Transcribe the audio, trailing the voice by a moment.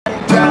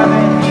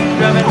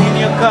driving in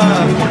your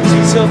car,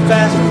 so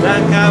fast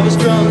like I was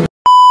drunk.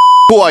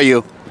 Who are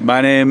you?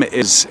 My name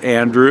is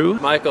Andrew.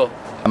 Michael.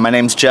 My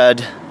name's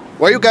Judd.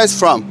 Where are you guys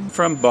from?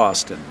 From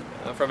Boston.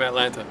 I'm from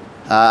Atlanta.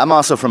 I'm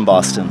also from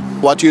Boston.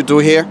 What do you do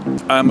here?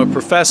 I'm a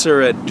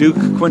professor at Duke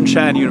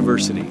Kunshan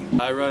University.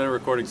 I run a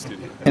recording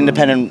studio.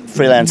 Independent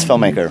freelance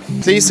filmmaker.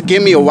 Please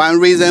give me one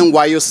reason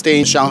why you stay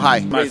in Shanghai.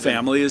 My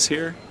family is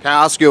here. Can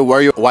I ask you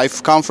where your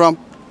wife come from?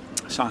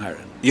 上海人。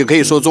也可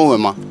以说中文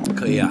吗？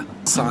可以啊。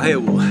上海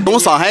话。从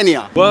上海你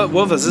啊？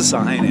我不是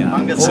上海人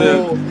啊，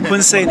是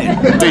昆山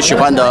人。最喜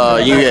欢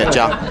的音乐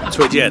家？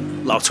崔健，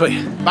老崔。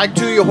Back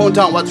to your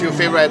hometown. What's your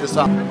favorite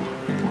song?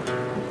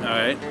 All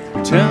right.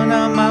 Turn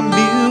on my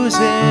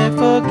music,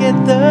 forget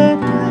the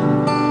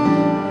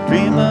night.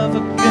 Dream of a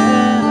girl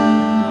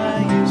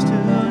I used to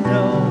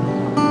know.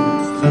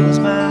 Close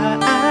my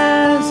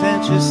eyes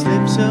and she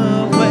slips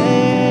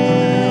away.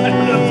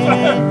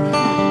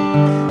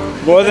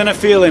 More Than a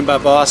Feeling by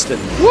Boston.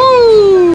 Woo!